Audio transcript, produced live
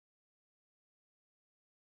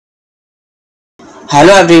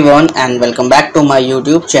Hello everyone and welcome back to my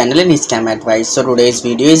YouTube channel in Scam Advice. So today's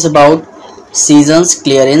video is about seasons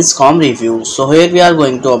clearance com review. So here we are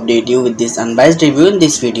going to update you with this unbiased review in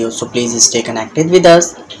this video. So please stay connected with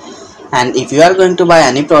us. And if you are going to buy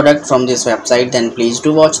any product from this website, then please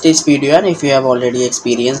do watch this video. And if you have already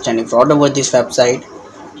experienced any fraud over this website,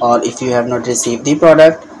 or if you have not received the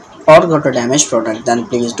product or got a damaged product, then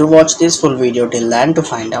please do watch this full video till the end to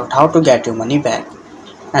find out how to get your money back.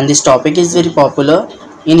 And this topic is very popular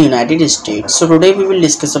in United States. So today we will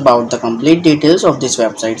discuss about the complete details of this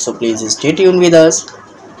website. So please stay tuned with us.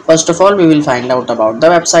 First of all, we will find out about the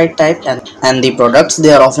website type and the products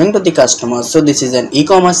they are offering to the customers. So this is an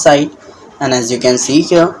e-commerce site, and as you can see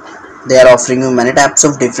here, they are offering you many types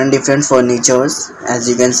of different furnitures. As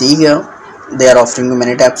you can see here, they are offering you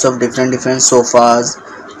many types of different sofas,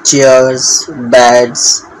 chairs,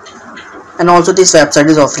 beds, and also this website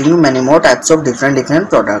is offering you many more types of different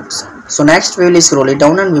products. So next we will scroll it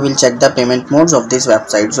down and we will check the payment modes of this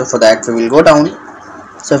website. So for that we will go down.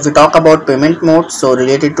 So if we talk about payment modes, so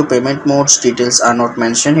related to payment modes, details are not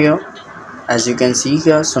mentioned here, as you can see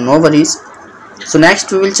here, so no worries. So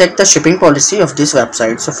next we will check the shipping policy of this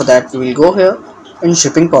website. So for that we will go here in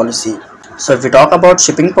shipping policy. So if we talk about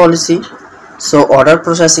shipping policy, so order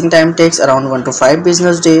processing time takes around 1 to 5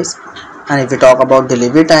 business days. And if we talk about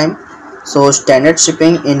delivery time, so standard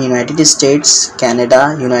shipping in United States,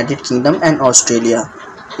 Canada, United Kingdom and Australia.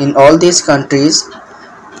 In all these countries,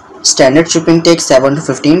 standard shipping takes 7 to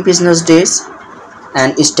 15 business days,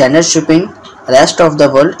 and standard shipping rest of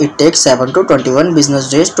the world it takes 7 to 21 business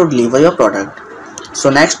days to deliver your product.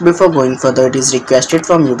 So next, before going further, it is requested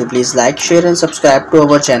from you to please like, share and subscribe to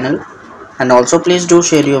our channel, and also please do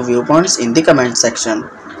share your viewpoints in the comment section.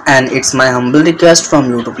 And it's my humble request from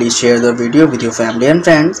you to please share the video with your family and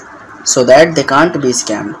friends, so that they can't be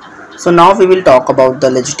scammed. So now we will talk about the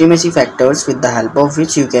legitimacy factors with the help of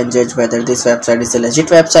which you can judge whether this website is a legit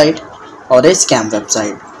website or a scam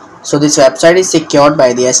website. So this website is secured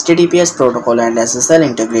by the HTTPS protocol and SSL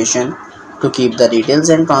integration to keep the details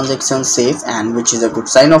and transactions safe, and which is a good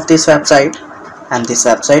sign of this website. And this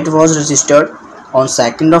website was registered on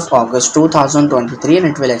 2nd of August 2023 and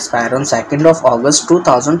it will expire on 2nd of August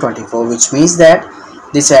 2024, which means that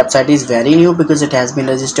this website is very new because it has been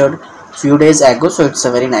registered few days ago. So it's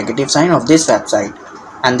a very negative sign of this website,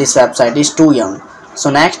 and this website is too young. So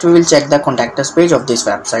next we will check the contact us page of this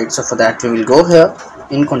website. So for that we will go here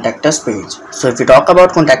in contact us page. So if we talk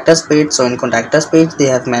about contact us page, so in contact us page they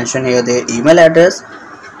have mentioned here their email address,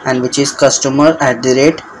 and which is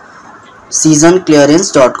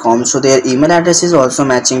customer@seasonclearance.com. so their email address is also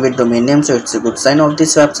matching with domain name, so it's a good sign of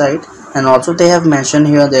this website. And also they have mentioned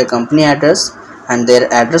here their company address, and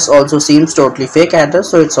their address also seems totally fake address,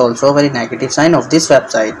 so it's also a very negative sign of this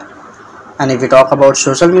website. And if we talk about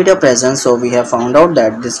social media presence, so we have found out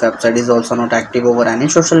that this website is also not active over any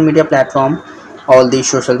social media platform. All these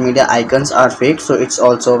social media icons are fake, so it's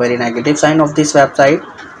also a very negative sign of this website,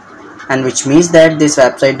 and which means that this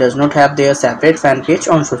website does not have their separate fan page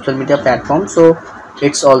on social media platform, so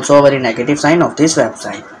it's also a very negative sign of this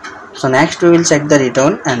website. So next we will check the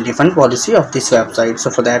return and refund policy of this website. So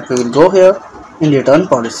for that we will go here in return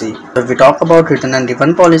policy. So if we talk about return and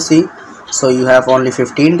refund policy, so you have only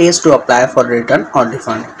 15 days to apply for return or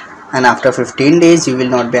refund, and after 15 days you will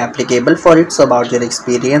not be applicable for it. So about your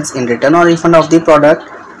experience in return or refund of the product,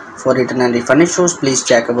 for return and refund issues, please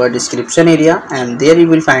check our description area, and there you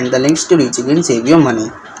will find the links to which you can save your money.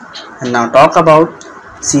 And now talk about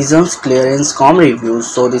seasons clearance com reviews.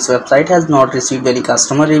 So this website has not received any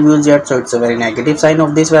customer reviews yet, so it's a very negative sign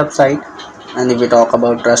of this website. And if we talk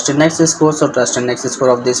about trust index score, so trust index score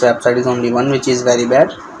of this website is only 1, which is very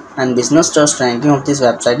bad, and business trust ranking of this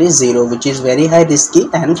website is 0, which is very high risky,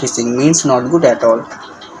 and phishing means not good at all.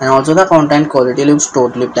 And also the content quality looks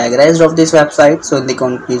totally plagiarized of this website. So in the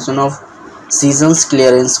conclusion of seasons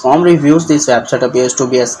clearance com reviews, this website appears to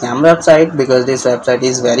be a scam website because this website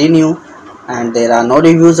is very new and there are no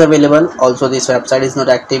reviews available. Also this website is not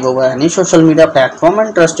active over any social media platform,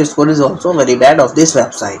 and trust score is also very bad of this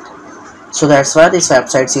website. So that's why this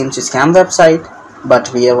website seems a scam website, but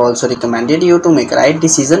we have also recommended you to make right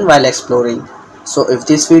decision while exploring. So if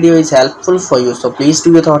this video is helpful for you, so please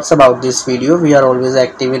do your thoughts about this video. We are always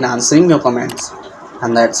active in answering your comments.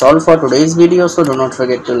 And that's all for today's video. So do not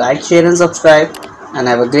forget to like, share and subscribe, and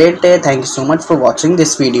have a great day. Thank you so much for watching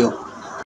this video.